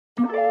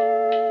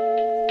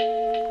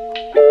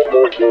Why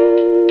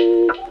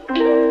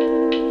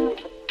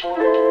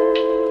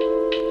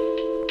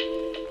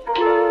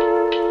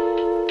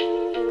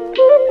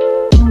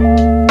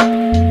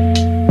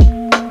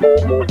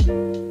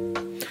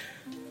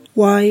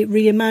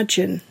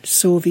reimagine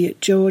Soviet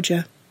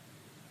Georgia?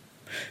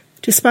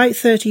 Despite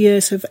 30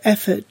 years of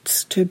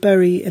efforts to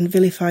bury and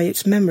vilify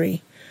its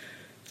memory,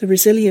 the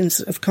resilience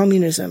of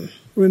communism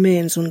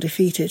remains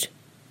undefeated.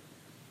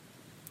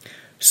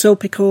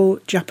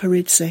 Sopiko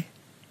Japaridze,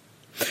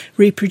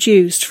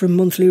 reproduced from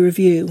Monthly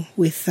Review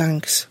with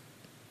thanks.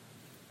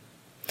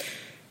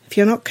 If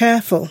you're not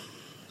careful,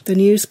 the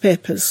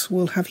newspapers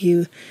will have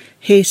you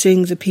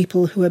hating the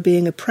people who are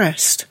being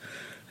oppressed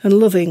and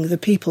loving the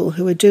people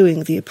who are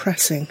doing the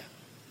oppressing.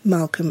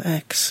 Malcolm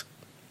X.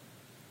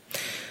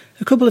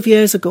 A couple of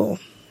years ago,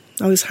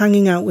 I was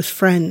hanging out with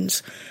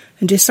friends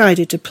and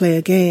decided to play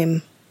a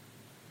game.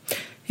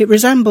 It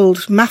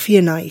resembled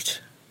Mafia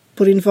Night,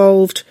 but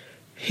involved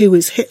Who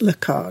is Hitler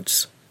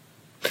cards.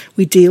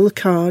 We deal the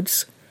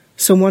cards,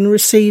 someone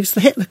receives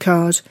the Hitler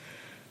card,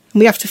 and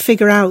we have to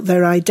figure out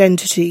their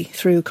identity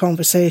through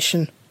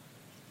conversation.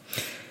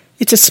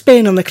 It's a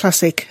spin on the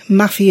classic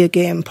Mafia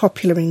game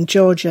popular in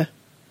Georgia.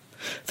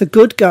 The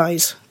good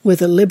guys were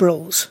the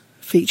liberals,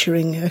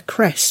 featuring a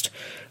crest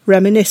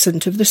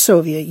reminiscent of the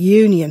Soviet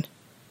Union,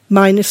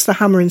 minus the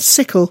hammer and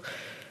sickle,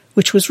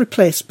 which was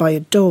replaced by a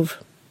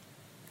dove.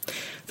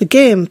 The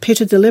game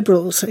pitted the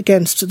liberals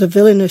against the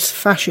villainous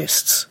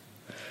fascists.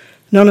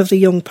 None of the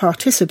young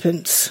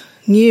participants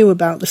knew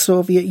about the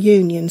Soviet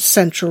Union's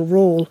central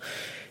role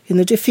in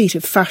the defeat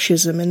of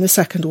fascism in the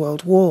Second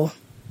World War.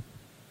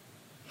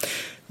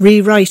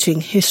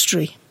 Rewriting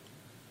history.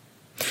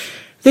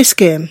 This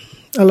game,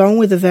 along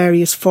with the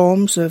various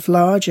forms of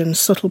large and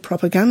subtle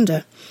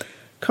propaganda,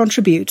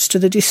 contributes to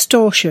the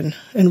distortion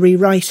and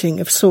rewriting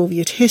of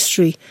Soviet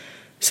history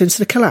since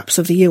the collapse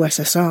of the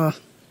USSR.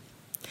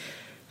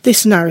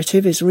 This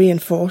narrative is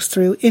reinforced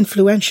through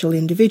influential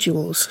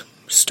individuals,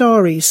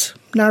 stories,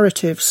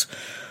 narratives,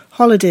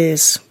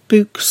 holidays,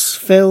 books,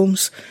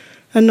 films,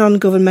 and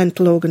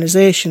non-governmental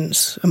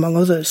organisations, among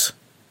others.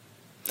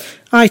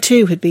 I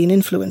too had been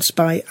influenced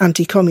by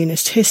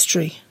anti-communist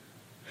history.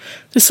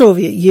 The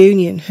Soviet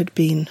Union had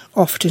been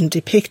often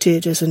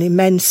depicted as an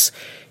immense,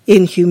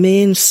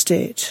 inhumane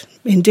state,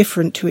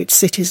 indifferent to its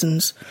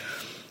citizens,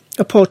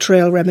 a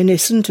portrayal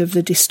reminiscent of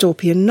the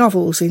dystopian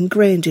novels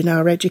ingrained in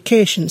our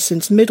education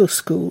since middle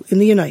school in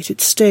the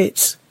United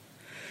States.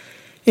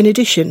 In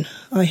addition,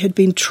 I had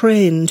been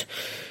trained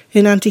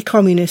in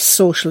anti-communist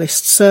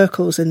socialist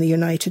circles in the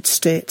United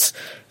States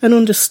and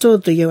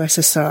understood the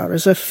USSR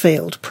as a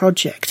failed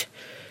project.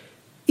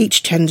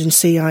 Each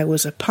tendency I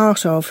was a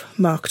part of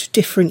marked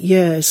different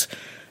years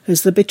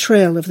as the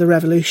betrayal of the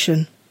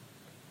revolution.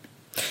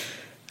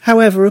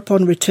 However,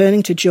 upon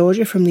returning to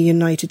Georgia from the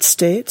United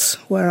States,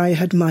 where I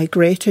had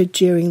migrated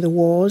during the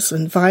wars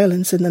and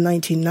violence in the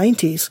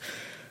 1990s,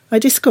 I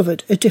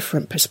discovered a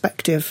different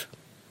perspective.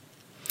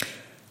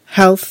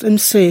 Health and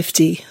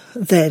safety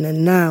then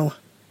and now.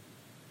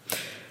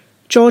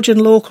 Georgian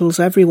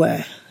locals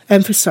everywhere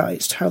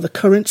emphasised how the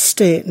current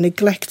state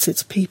neglects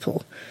its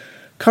people,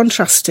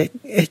 contrasting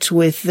it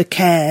with the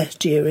care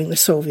during the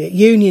Soviet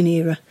Union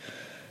era.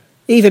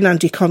 Even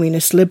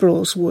anti-communist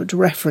liberals would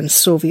reference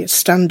Soviet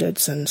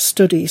standards and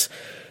studies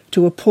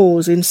to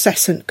oppose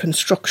incessant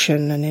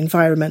construction and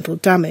environmental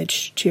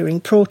damage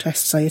during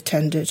protests I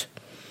attended.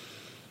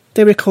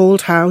 They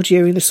recalled how,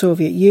 during the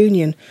Soviet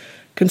Union,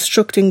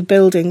 constructing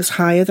buildings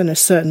higher than a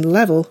certain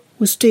level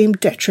was deemed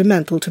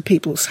detrimental to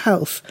people's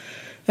health,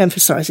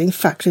 emphasising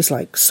factors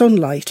like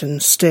sunlight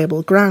and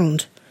stable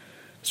ground.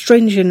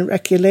 Stringent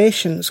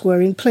regulations were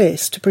in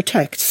place to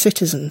protect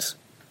citizens.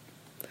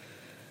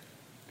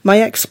 My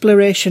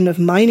exploration of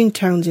mining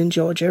towns in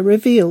Georgia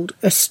revealed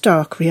a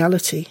stark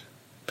reality.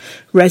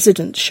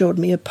 Residents showed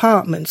me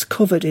apartments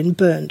covered in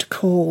burnt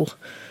coal,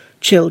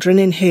 children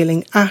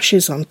inhaling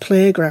ashes on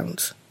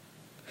playgrounds.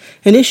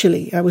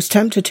 Initially, I was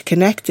tempted to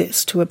connect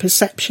this to a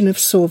perception of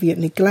Soviet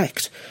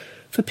neglect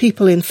for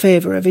people in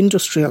favour of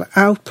industrial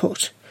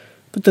output,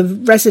 but the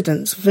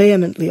residents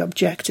vehemently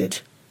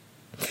objected.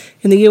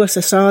 In the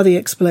USSR, they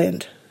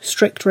explained,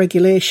 strict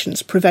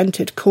regulations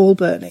prevented coal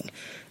burning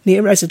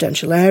near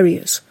residential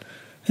areas,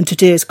 and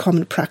today's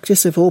common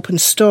practice of open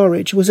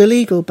storage was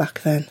illegal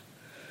back then.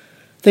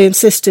 They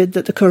insisted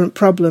that the current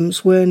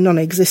problems were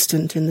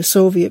non-existent in the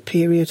Soviet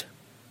period.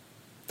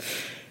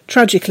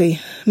 Tragically,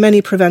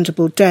 many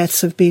preventable deaths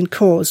have been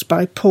caused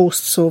by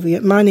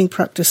post-Soviet mining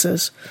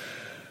practices.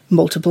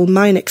 Multiple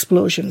mine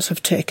explosions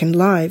have taken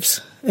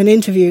lives, and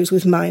interviews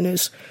with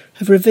miners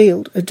have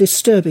revealed a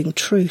disturbing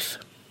truth.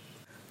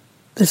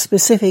 The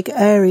specific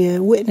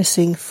area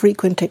witnessing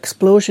frequent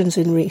explosions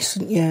in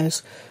recent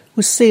years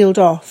was sealed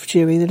off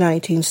during the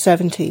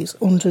 1970s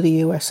under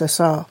the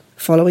USSR.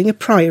 Following a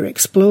prior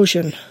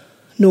explosion,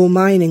 no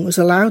mining was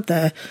allowed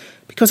there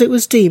because it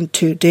was deemed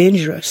too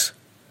dangerous.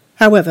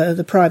 However,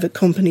 the private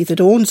company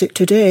that owns it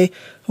today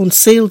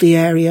unsealed the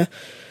area,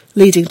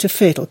 leading to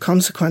fatal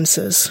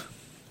consequences.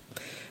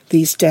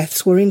 These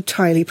deaths were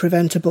entirely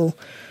preventable,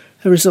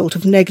 a result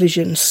of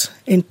negligence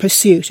in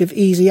pursuit of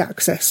easy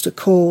access to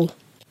coal.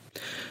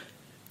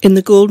 In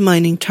the gold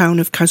mining town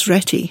of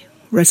Kazreti,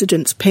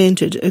 residents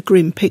painted a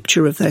grim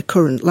picture of their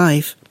current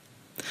life.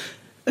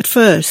 At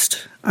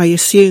first, I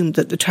assumed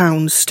that the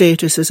town's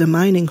status as a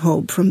mining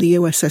hub from the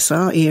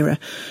USSR era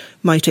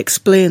might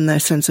explain their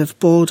sense of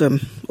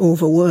boredom,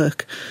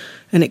 overwork,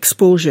 and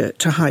exposure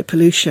to high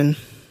pollution.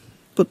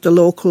 But the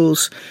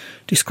locals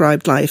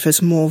described life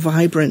as more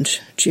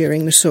vibrant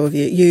during the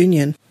Soviet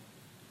Union.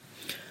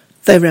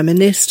 They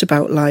reminisced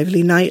about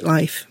lively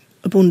nightlife,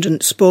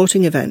 abundant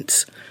sporting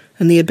events,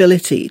 and the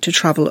ability to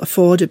travel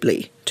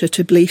affordably to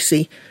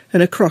Tbilisi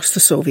and across the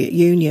Soviet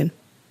Union.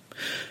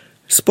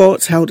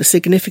 Sports held a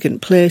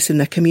significant place in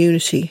their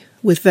community,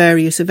 with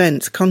various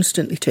events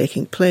constantly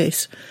taking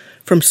place,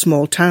 from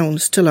small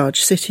towns to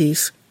large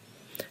cities.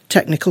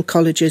 Technical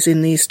colleges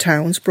in these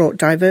towns brought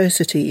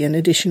diversity and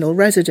additional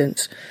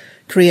residents,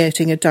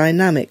 creating a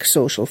dynamic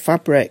social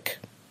fabric.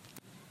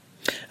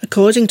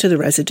 According to the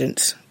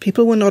residents,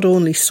 people were not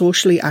only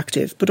socially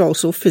active but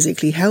also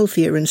physically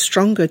healthier and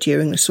stronger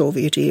during the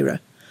Soviet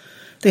era.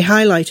 They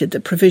highlighted the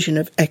provision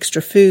of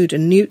extra food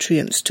and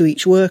nutrients to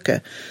each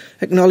worker,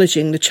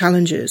 acknowledging the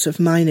challenges of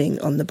mining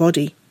on the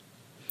body.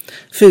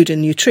 Food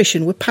and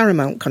nutrition were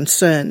paramount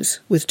concerns,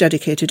 with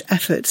dedicated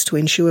efforts to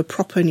ensure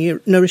proper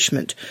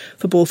nourishment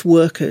for both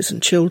workers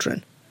and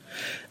children.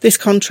 This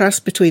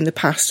contrast between the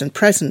past and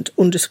present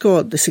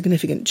underscored the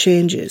significant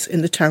changes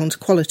in the town's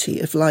quality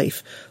of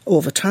life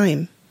over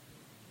time.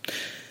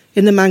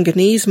 In the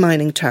manganese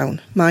mining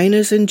town,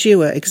 miners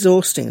endure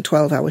exhausting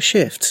 12-hour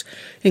shifts,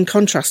 in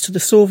contrast to the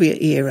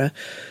Soviet era,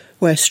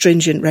 where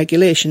stringent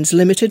regulations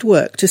limited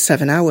work to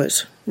 7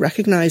 hours,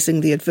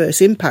 recognising the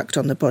adverse impact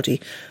on the body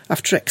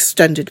after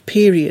extended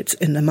periods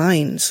in the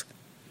mines.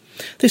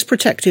 This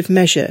protective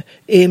measure,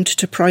 aimed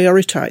to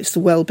prioritise the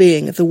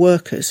well-being of the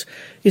workers,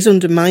 is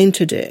undermined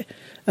today,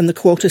 and the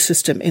quota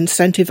system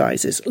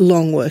incentivises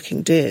long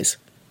working days.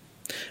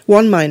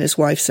 One miner's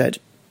wife said,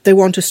 "They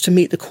want us to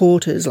meet the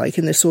quotas like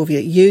in the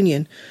Soviet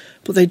Union,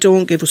 but they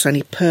don't give us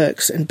any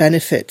perks and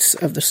benefits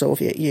of the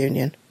Soviet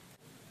Union."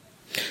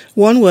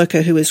 One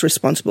worker who is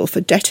responsible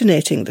for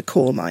detonating the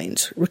coal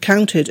mines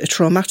recounted a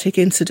traumatic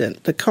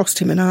incident that cost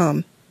him an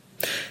arm.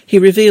 He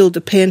revealed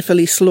the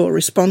painfully slow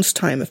response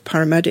time of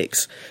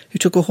paramedics, who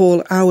took a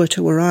whole hour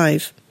to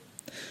arrive.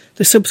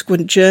 The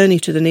subsequent journey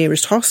to the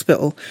nearest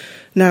hospital,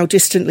 now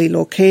distantly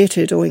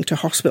located owing to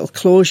hospital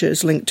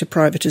closures linked to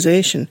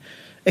privatisation,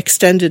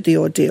 extended the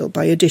ordeal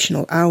by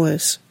additional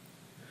hours.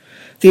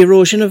 The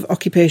erosion of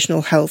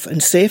occupational health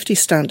and safety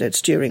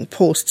standards during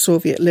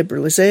post-Soviet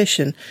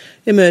liberalisation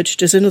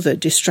emerged as another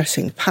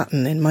distressing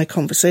pattern in my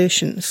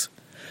conversations.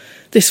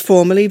 This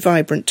formerly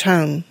vibrant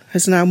town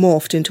has now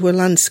morphed into a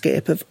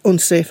landscape of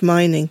unsafe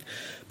mining,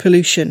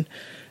 pollution,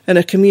 and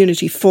a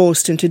community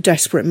forced into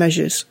desperate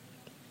measures.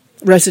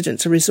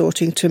 Residents are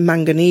resorting to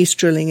manganese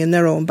drilling in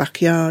their own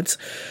backyards,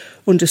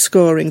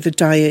 underscoring the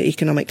dire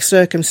economic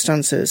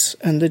circumstances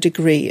and the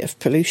degree of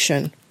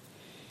pollution.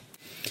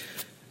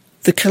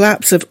 The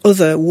collapse of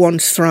other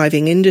once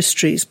thriving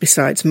industries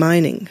besides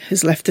mining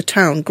has left the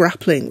town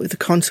grappling with the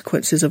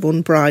consequences of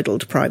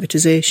unbridled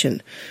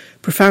privatisation,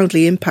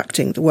 profoundly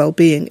impacting the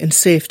well-being and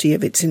safety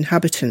of its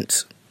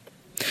inhabitants.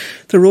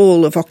 The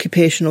role of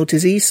occupational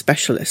disease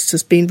specialists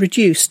has been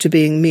reduced to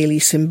being merely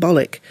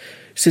symbolic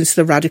since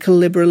the radical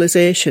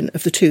liberalisation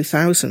of the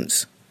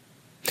 2000s.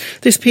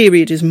 This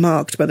period is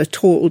marked by the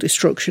total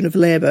destruction of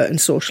labour and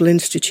social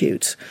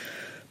institutes,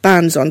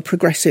 bans on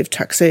progressive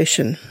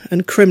taxation,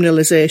 and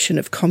criminalisation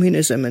of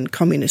communism and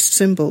communist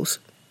symbols.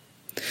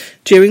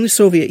 During the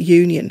Soviet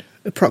Union,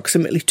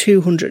 approximately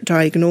 200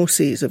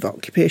 diagnoses of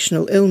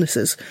occupational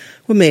illnesses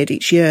were made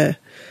each year.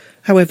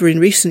 However, in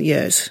recent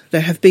years,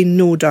 there have been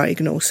no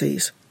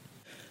diagnoses.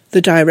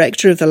 The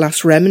director of the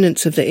last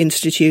remnants of the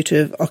Institute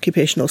of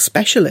Occupational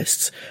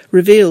Specialists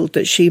revealed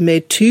that she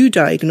made 2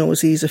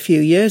 diagnoses a few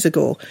years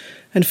ago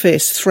and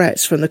faced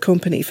threats from the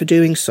company for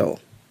doing so.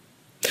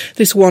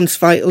 This once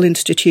vital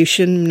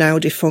institution, now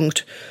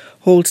defunct,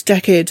 holds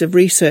decades of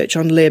research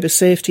on labour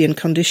safety and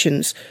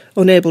conditions,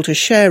 unable to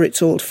share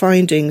its old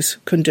findings,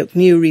 conduct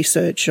new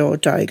research or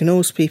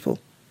diagnose people.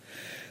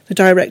 The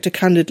director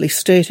candidly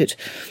stated,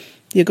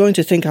 "You're going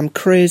to think I'm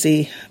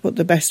crazy, but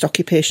the best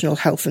occupational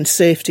health and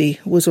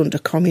safety was under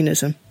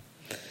communism."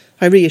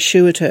 I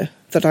reassured her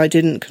that I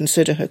didn't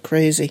consider her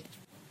crazy.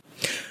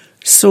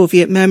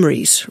 Soviet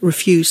memories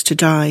refuse to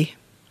die.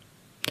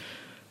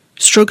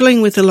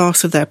 Struggling with the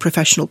loss of their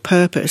professional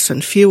purpose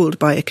and fuelled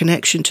by a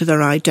connection to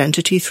their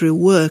identity through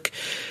work,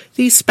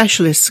 these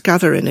specialists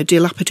gather in a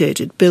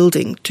dilapidated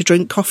building to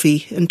drink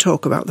coffee and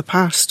talk about the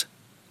past.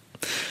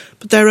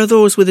 But there are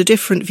those with a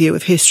different view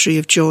of history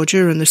of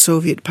Georgia and the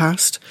Soviet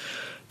past,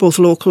 both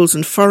locals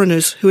and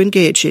foreigners who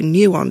engage in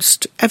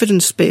nuanced,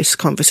 evidence-based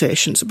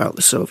conversations about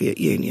the Soviet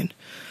Union.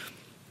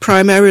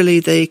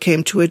 Primarily, they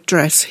came to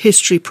address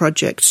history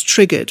projects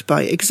triggered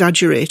by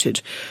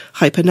exaggerated,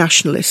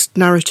 hyper-nationalist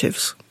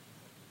narratives.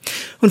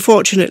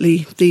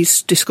 Unfortunately,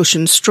 these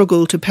discussions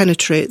struggle to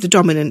penetrate the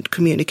dominant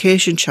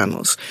communication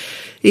channels,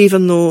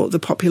 even though the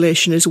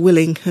population is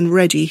willing and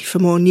ready for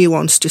more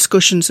nuanced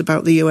discussions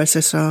about the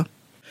USSR.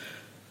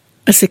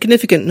 A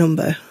significant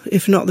number,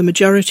 if not the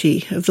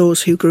majority, of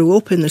those who grew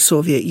up in the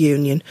Soviet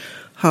Union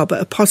harbour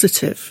a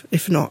positive,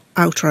 if not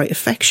outright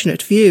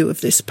affectionate view of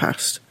this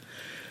past.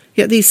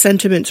 Yet these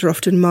sentiments are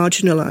often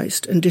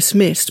marginalised and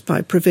dismissed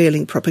by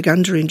prevailing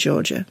propaganda in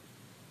Georgia.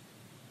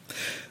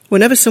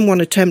 Whenever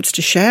someone attempts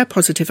to share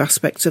positive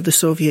aspects of the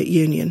Soviet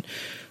Union,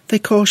 they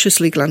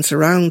cautiously glance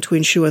around to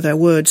ensure their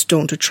words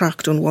don't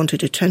attract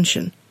unwanted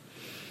attention.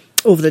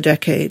 Over the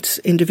decades,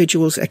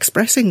 individuals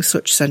expressing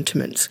such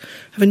sentiments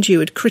have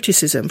endured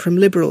criticism from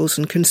liberals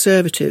and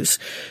conservatives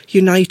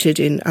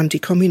united in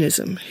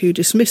anti-communism, who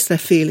dismiss their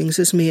feelings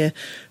as mere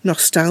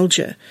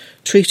nostalgia,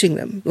 treating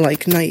them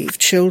like naive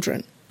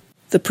children.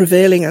 The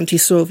prevailing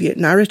anti-Soviet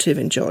narrative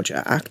in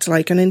Georgia acts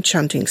like an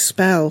enchanting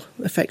spell,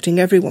 affecting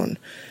everyone,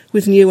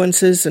 with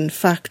nuances and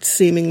facts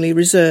seemingly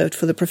reserved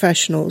for the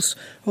professionals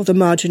or the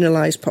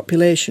marginalised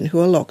population who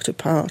are locked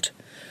apart.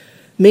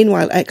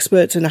 Meanwhile,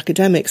 experts and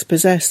academics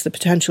possess the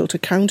potential to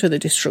counter the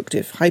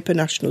destructive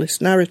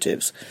hyper-nationalist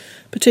narratives,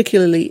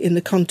 particularly in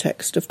the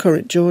context of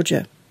current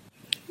Georgia.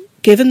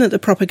 Given that the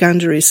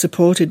propaganda is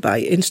supported by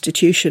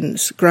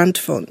institutions, grant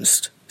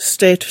funds,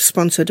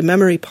 state-sponsored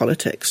memory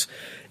politics,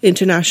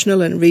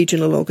 international and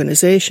regional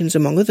organisations,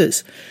 among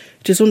others,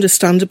 it is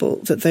understandable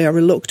that they are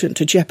reluctant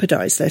to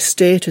jeopardise their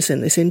status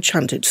in this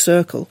enchanted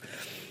circle.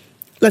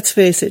 Let's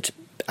face it,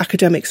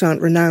 academics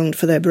aren't renowned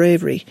for their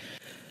bravery.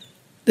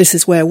 This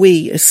is where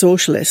we, as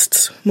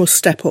socialists, must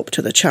step up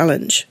to the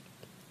challenge.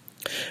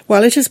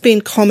 While it has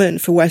been common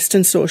for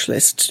Western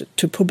socialists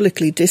to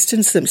publicly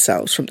distance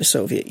themselves from the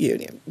Soviet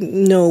Union,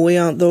 no, we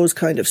aren't those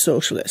kind of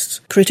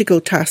socialists.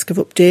 Critical task of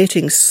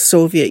updating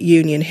Soviet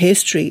Union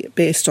history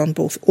based on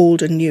both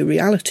old and new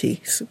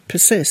realities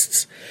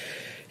persists.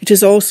 It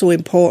is also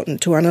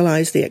important to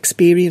analyse the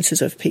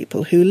experiences of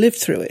people who lived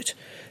through it,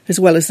 as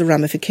well as the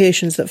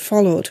ramifications that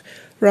followed,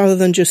 rather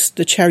than just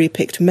the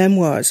cherry-picked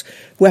memoirs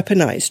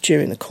weaponised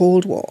during the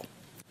Cold War.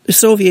 The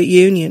Soviet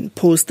Union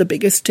posed the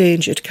biggest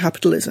danger to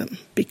capitalism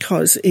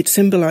because it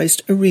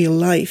symbolised a real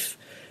life,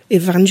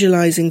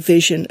 evangelising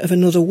vision of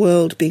another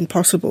world being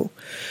possible,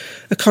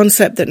 a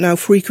concept that now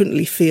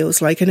frequently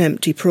feels like an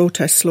empty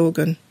protest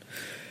slogan.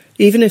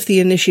 Even if the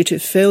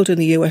initiative failed in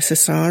the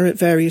USSR at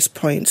various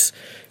points,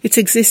 its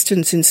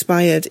existence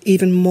inspired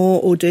even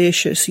more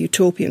audacious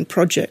utopian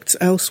projects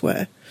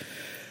elsewhere.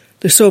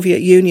 The Soviet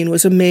Union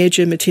was a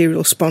major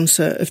material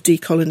sponsor of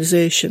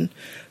decolonisation,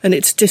 and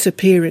its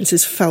disappearance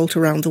is felt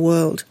around the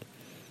world.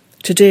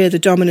 Today, the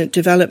dominant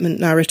development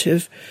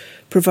narrative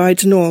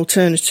provides no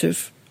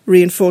alternative,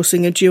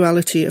 reinforcing a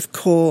duality of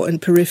core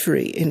and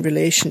periphery in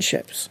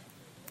relationships.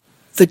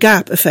 The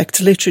gap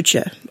affects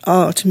literature,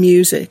 art,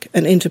 music,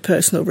 and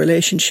interpersonal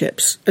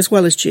relationships, as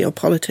well as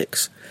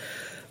geopolitics.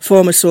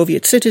 Former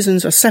Soviet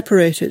citizens are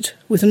separated,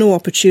 with no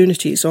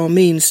opportunities or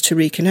means to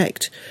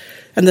reconnect,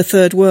 and the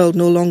Third World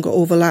no longer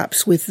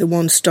overlaps with the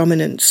once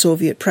dominant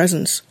Soviet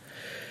presence.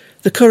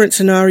 The current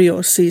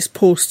scenario sees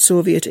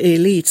post-Soviet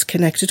elites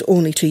connected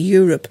only to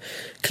Europe,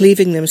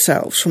 cleaving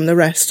themselves from the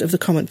rest of the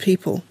common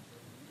people.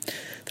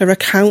 There are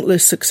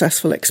countless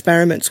successful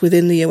experiments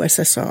within the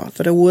USSR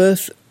that are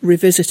worth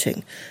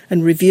revisiting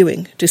and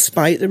reviewing,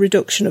 despite the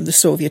reduction of the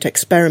Soviet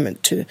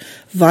experiment to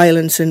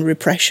violence and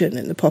repression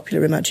in the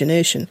popular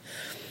imagination.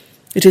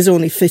 It is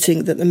only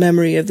fitting that the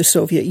memory of the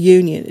Soviet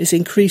Union is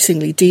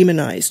increasingly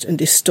demonised and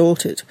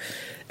distorted,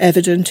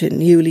 evident in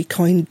newly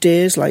coined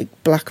days like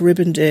Black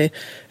Ribbon Day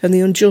and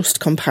the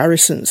unjust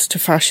comparisons to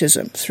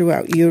fascism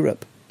throughout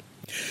Europe.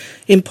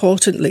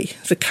 Importantly,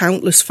 the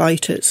countless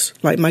fighters,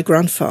 like my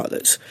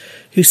grandfathers,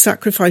 who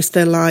sacrificed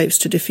their lives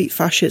to defeat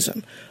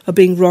fascism, are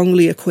being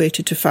wrongly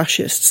equated to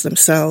fascists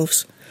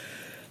themselves.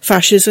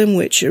 Fascism,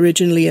 which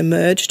originally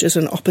emerged as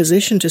an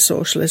opposition to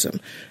socialism,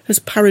 has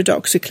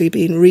paradoxically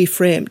been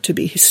reframed to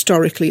be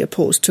historically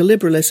opposed to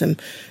liberalism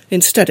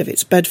instead of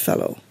its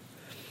bedfellow.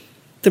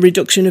 The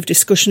reduction of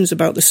discussions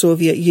about the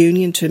Soviet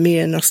Union to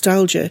mere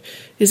nostalgia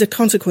is a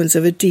consequence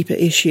of a deeper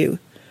issue.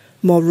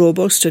 More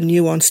robust and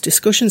nuanced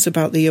discussions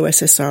about the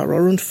USSR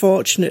are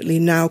unfortunately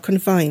now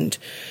confined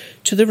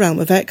to the realm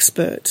of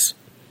experts.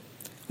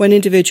 When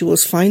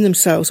individuals find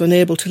themselves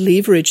unable to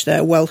leverage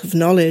their wealth of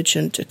knowledge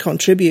and to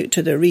contribute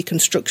to the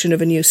reconstruction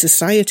of a new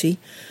society,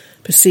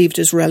 perceived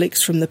as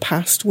relics from the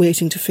past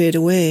waiting to fade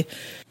away,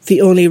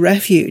 the only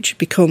refuge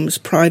becomes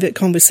private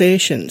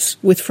conversations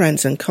with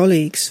friends and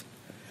colleagues.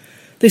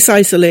 This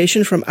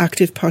isolation from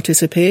active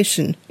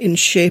participation in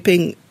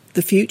shaping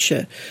the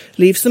future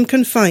leaves them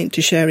confined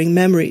to sharing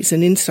memories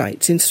and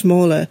insights in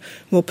smaller,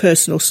 more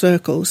personal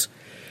circles.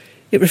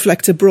 It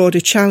reflects a broader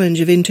challenge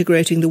of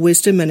integrating the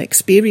wisdom and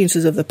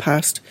experiences of the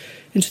past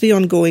into the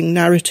ongoing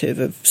narrative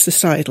of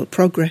societal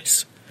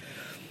progress.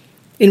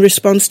 In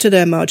response to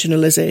their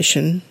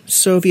marginalisation,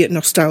 Soviet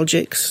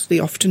nostalgics, the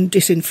often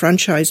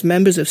disenfranchised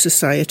members of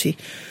society,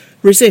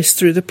 resist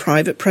through the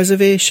private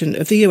preservation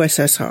of the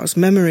USSR's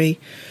memory,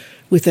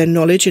 With their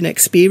knowledge and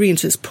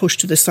experiences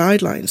pushed to the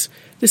sidelines,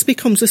 this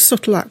becomes a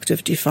subtle act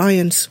of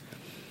defiance.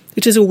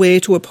 It is a way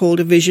to uphold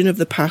a vision of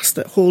the past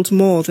that holds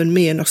more than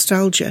mere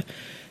nostalgia.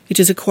 It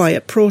is a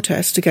quiet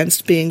protest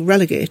against being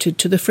relegated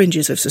to the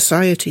fringes of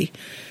society.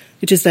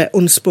 It is their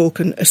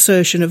unspoken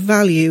assertion of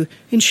value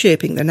in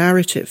shaping the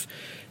narrative,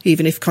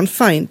 even if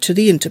confined to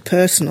the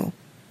interpersonal.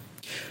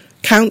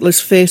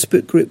 Countless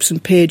Facebook groups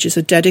and pages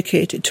are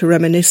dedicated to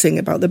reminiscing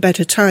about the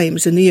better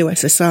times in the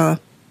USSR.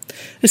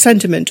 A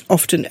sentiment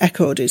often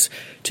echoed is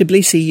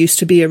Tbilisi used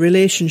to be a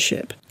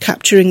relationship,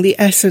 capturing the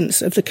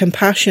essence of the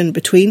compassion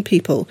between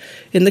people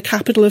in the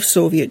capital of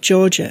Soviet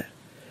Georgia.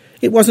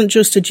 It wasn't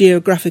just a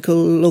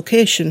geographical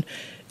location,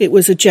 it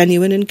was a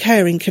genuine and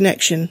caring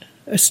connection,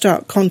 a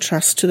stark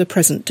contrast to the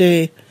present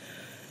day.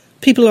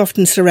 People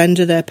often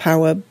surrender their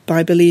power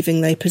by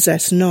believing they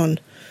possess none.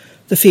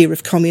 The fear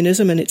of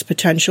communism and its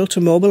potential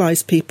to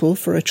mobilise people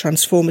for a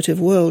transformative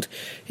world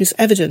is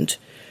evident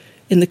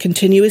in the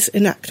continuous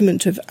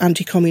enactment of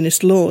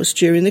anti-communist laws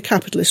during the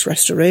capitalist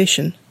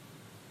restoration.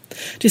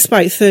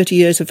 Despite 30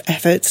 years of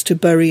efforts to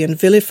bury and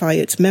vilify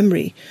its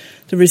memory,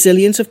 the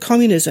resilience of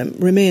communism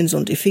remains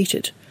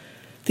undefeated.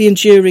 The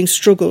enduring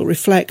struggle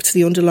reflects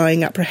the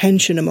underlying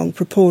apprehension among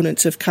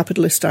proponents of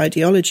capitalist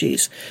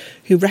ideologies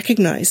who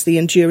recognise the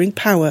enduring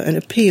power and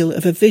appeal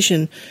of a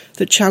vision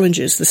that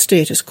challenges the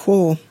status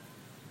quo.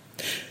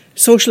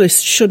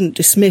 Socialists shouldn't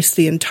dismiss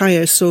the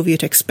entire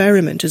Soviet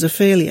experiment as a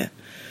failure.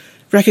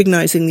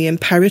 Recognising the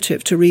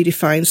imperative to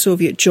redefine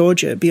Soviet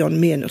Georgia beyond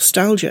mere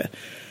nostalgia,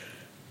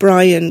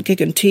 Brian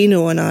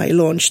Gigantino and I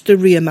launched the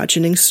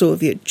Reimagining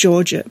Soviet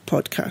Georgia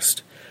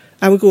podcast.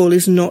 Our goal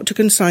is not to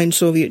consign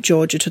Soviet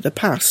Georgia to the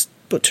past,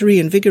 but to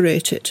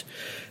reinvigorate it,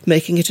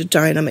 making it a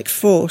dynamic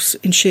force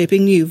in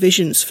shaping new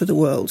visions for the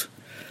world.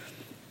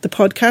 The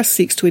podcast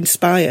seeks to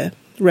inspire,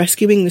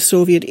 rescuing the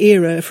Soviet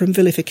era from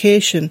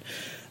vilification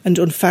and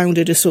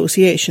unfounded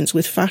associations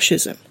with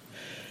fascism.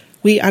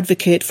 We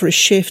advocate for a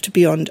shift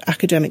beyond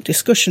academic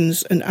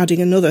discussions and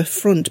adding another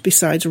front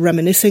besides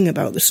reminiscing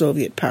about the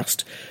Soviet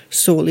past,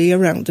 solely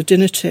around the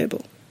dinner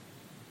table.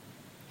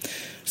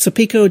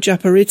 Sopiko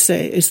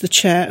Japaridze is the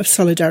chair of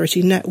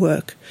Solidarity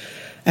Network,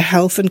 a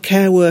health and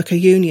care worker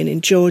union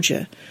in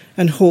Georgia,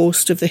 and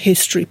host of the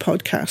History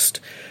podcast,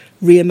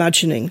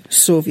 Reimagining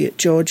Soviet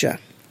Georgia.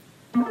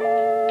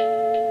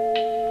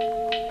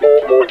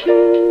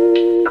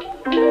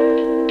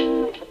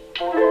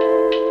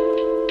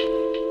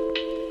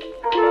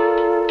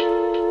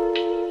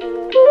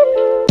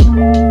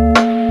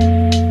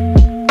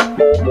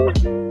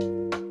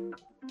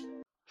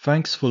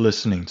 Thanks for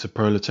listening to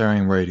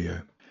Proletarian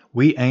Radio.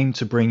 We aim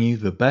to bring you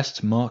the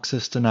best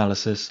Marxist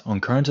analysis on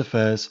current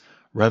affairs,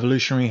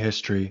 revolutionary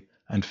history,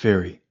 and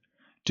theory.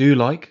 Do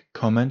like,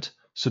 comment,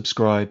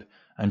 subscribe,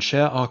 and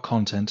share our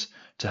content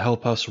to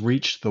help us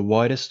reach the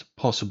widest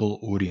possible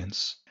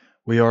audience.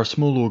 We are a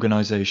small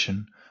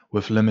organization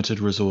with limited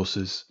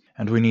resources,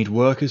 and we need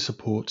workers'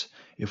 support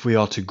if we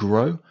are to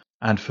grow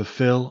and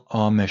fulfill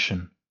our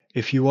mission.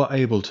 If you are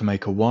able to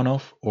make a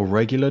one-off or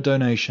regular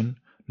donation,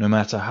 no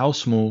matter how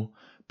small,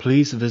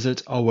 please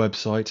visit our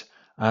website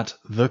at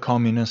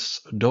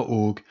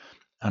thecommunists.org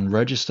and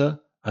register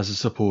as a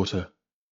supporter.